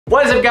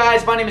What is up,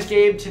 guys? My name is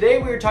Gabe.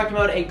 Today we are talking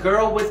about a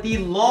girl with the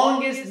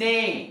longest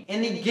name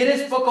in the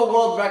Guinness Book of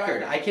World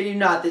Record. I kid you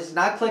not, this is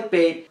not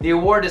clickbait. The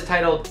award is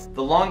titled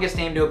the longest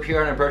name to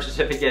appear on a birth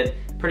certificate.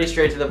 Pretty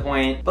straight to the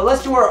point. But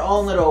let's do our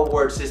own little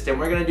award system.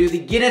 We're gonna do the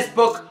Guinness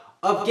Book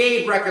of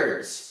Gabe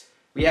records.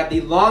 We have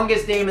the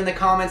longest name in the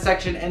comment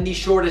section and the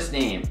shortest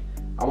name.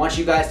 I want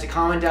you guys to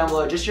comment down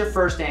below just your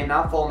first name,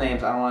 not full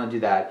names. I don't want to do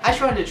that. I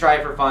just wanted to try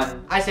it for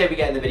fun. I say we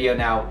get in the video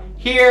now.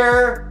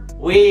 Here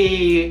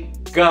we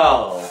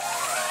go.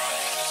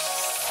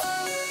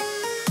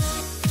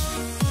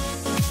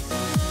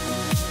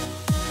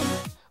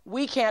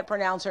 We can't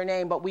pronounce her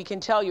name, but we can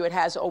tell you it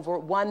has over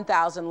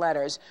 1,000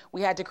 letters.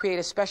 We had to create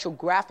a special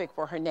graphic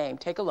for her name.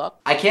 Take a look.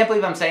 I can't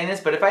believe I'm saying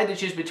this, but if I had to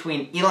choose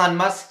between Elon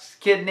Musk's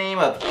kid name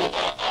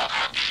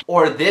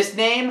or this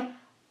name,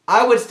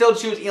 I would still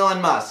choose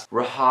Elon Musk.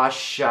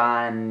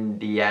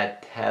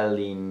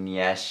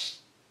 Rahashandiatelinyesh.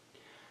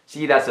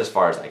 See, that's as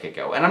far as I could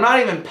go. And I'm not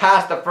even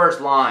past the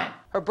first line.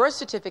 Her birth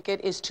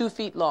certificate is 2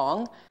 feet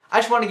long. I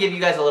just want to give you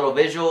guys a little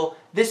visual.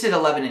 This is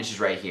 11 inches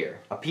right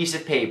here. A piece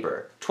of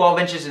paper. 12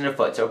 inches in a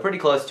foot, so pretty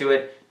close to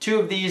it. 2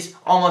 of these,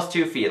 almost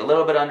 2 feet, a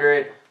little bit under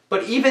it.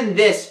 But even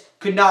this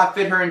could not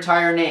fit her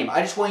entire name.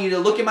 I just want you to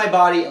look at my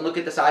body and look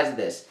at the size of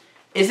this.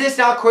 Is this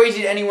not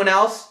crazy to anyone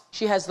else?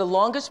 She has the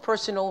longest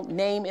personal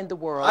name in the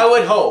world. I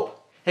would hope.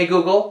 Hey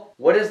Google,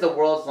 what is the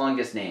world's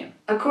longest name?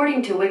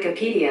 According to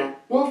Wikipedia,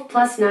 Wolf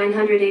plus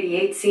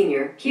 988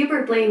 Sr.,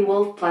 Hubert Blaine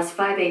Wolf plus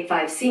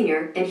 585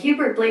 Sr., and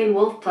Hubert Blaine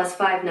Wolf plus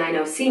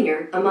 590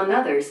 Sr., among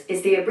others,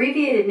 is the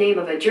abbreviated name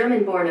of a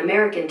German-born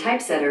American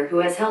typesetter who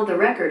has held the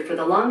record for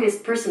the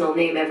longest personal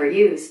name ever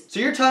used. So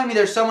you're telling me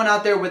there's someone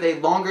out there with a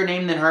longer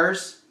name than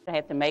hers? I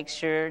had to make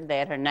sure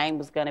that her name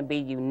was going to be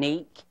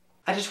unique.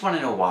 I just want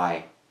to know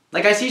why.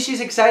 Like, I see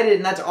she's excited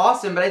and that's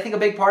awesome, but I think a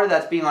big part of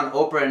that's being on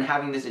Oprah and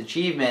having this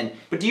achievement.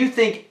 But do you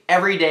think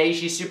every day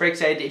she's super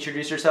excited to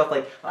introduce herself,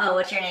 like, oh,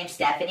 what's your name,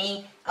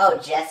 Stephanie? Oh,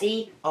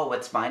 Jesse? oh,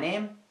 what's my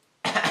name?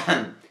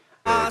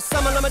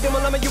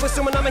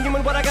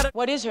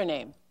 What is her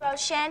name?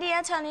 Shandy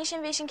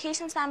Antonishan Vision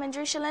Keeson Simon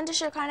Drew Shalinda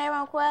Shirkane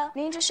Ronquel,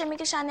 Ninja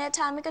Shamika Shanet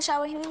Tamika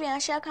Shawa Hinian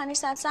Shakani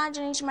Satsan,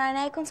 Janish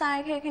Marine,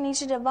 Consai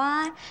Kirkanisha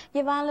Devon,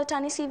 Yvonne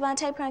Latani Sivan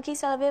Tape, Pranky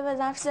Salaviva,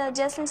 Zafsa,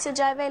 Jesslyn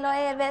Sajave,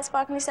 Loya, Vet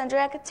Sparkly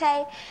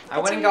Sandrekate. I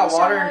went and got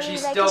water and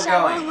she's still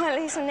going. My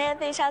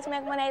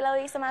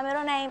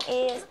middle name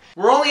is.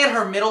 We're only at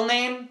her middle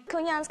name?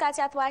 Kunyan Scott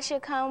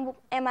Yathwashi come,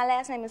 and my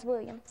last name is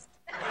Williams.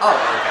 Oh,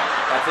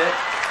 okay. That's it?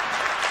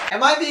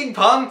 Am I being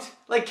punked?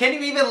 Like, can you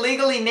even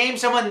legally name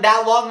someone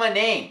that long of a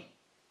name?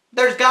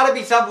 There's got to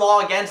be some law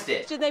against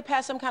it. Did they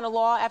pass some kind of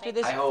law after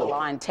this? I hope. A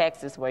law in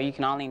Texas where you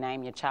can only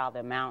name your child the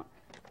amount,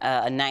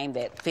 a name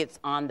that fits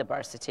on the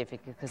birth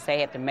certificate, because they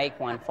had to make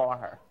one for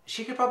her.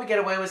 She could probably get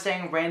away with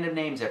saying random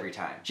names every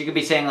time. She could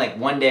be saying, like,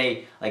 one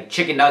day, like,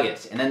 chicken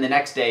nuggets, and then the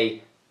next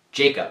day,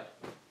 Jacob.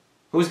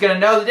 Who's gonna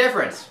know the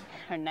difference?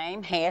 Her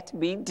name had to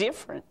be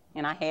different,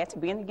 and I had to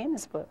be in the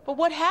Guinness Book. But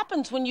what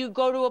happens when you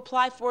go to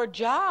apply for a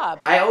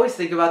job? I always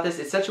think about this.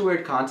 It's such a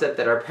weird concept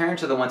that our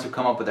parents are the ones who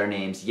come up with our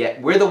names,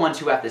 yet we're the ones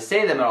who have to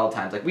say them at all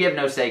times. Like, we have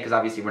no say because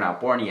obviously we're not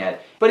born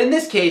yet. But in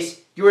this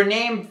case, you were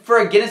named for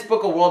a Guinness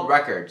Book of World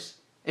Records.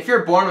 If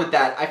you're born with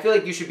that, I feel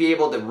like you should be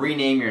able to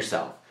rename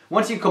yourself.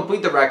 Once you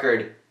complete the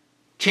record,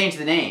 change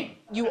the name.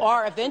 You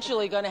are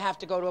eventually going to have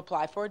to go to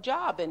apply for a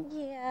job, and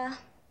Yeah,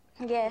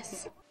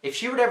 yes. If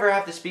she would ever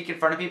have to speak in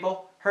front of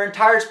people, her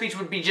entire speech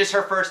would be just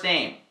her first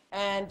name.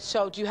 and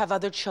so do you have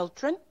other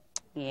children?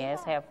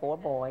 Yes, I have 4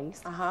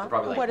 boys.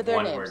 Probably like What are their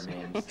one-word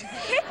names? names.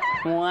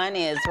 One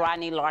is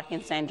Rodney Larkin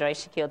Sandre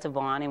Shaquille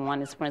Tavon, and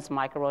one is Prince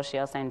Michael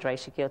Rochelle Sandre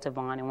Shaquille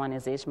Tavon, and one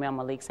is Ishmael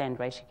Malik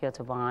Sandre Shaquille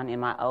Tavon, and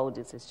my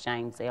oldest is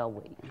James L.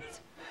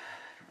 Williams.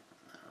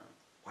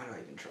 Why do I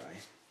even try?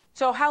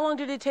 So how long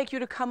did it take you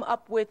to come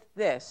up with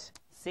this?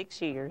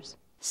 6 years.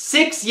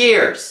 6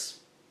 years!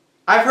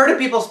 I've heard of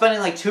people spending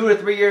like 2 or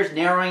 3 years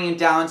narrowing it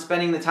down,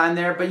 spending the time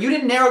there, but you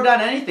didn't narrow down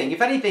anything. If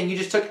anything, you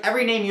just took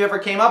every name you ever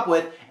came up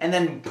with and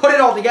then put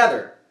it all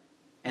together.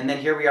 And then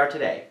here we are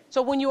today.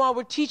 So when you all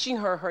were teaching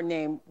her her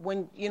name,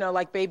 when, you know,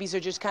 like babies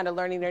are just kind of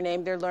learning their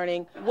name, they're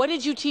learning, what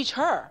did you teach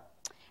her?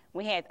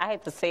 I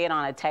had to say it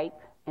on a tape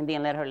and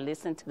then let her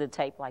listen to the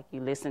tape like you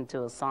listen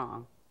to a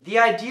song. The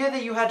idea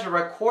that you had to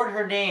record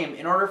her name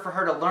in order for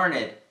her to learn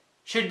it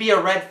should be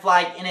a red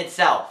flag in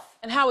itself.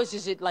 And how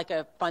is it like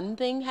a fun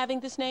thing having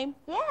this name?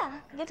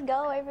 Yeah, get to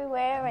go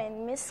everywhere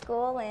and miss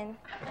school, and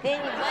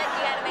then but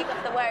you gotta make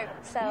up the work,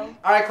 so.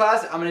 All right,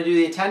 class, I'm gonna do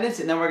the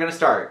attendance and then we're gonna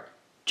start.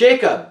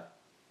 Jacob.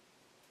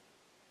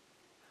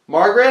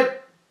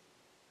 Margaret.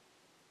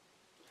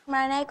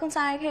 Marine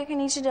Consai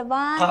Kirkanisha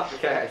Devon.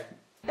 Okay.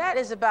 That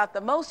is about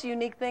the most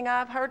unique thing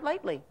I've heard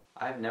lately.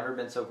 I've never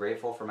been so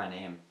grateful for my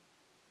name.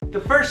 The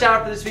first shout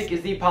out for this week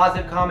is the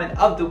positive comment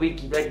of the week.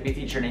 If you'd like to be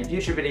featured in a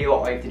future video,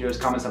 all you have to do is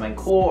comment something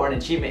cool or an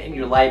achievement in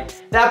your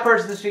life. That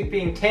person this week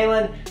being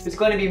Talon, who's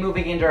going to be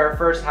moving into our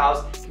first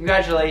house.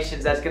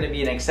 Congratulations, that's going to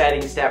be an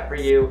exciting step for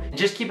you. And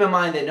just keep in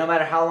mind that no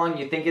matter how long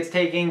you think it's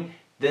taking,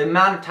 the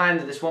amount of time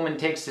that this woman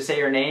takes to say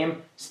her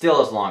name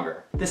still is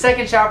longer. The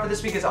second shout out for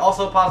this week is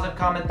also a positive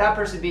comment, that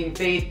person being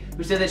Faith,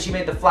 who said that she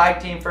made the flag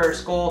team for her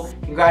school.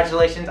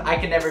 Congratulations, I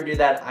can never do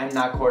that. I'm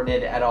not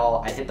coordinated at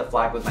all. I hit the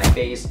flag with my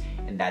face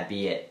and that'd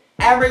be it.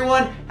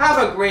 Everyone,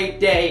 have a great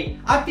day.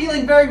 I'm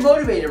feeling very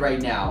motivated right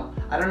now.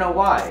 I don't know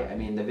why. I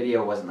mean, the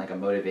video wasn't like a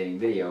motivating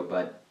video,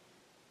 but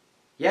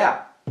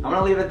yeah, I'm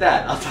gonna leave it at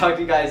that. I'll talk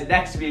to you guys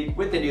next week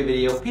with the new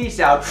video.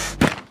 Peace out.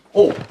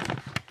 Oh.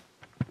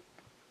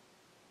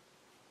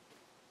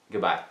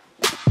 Goodbye.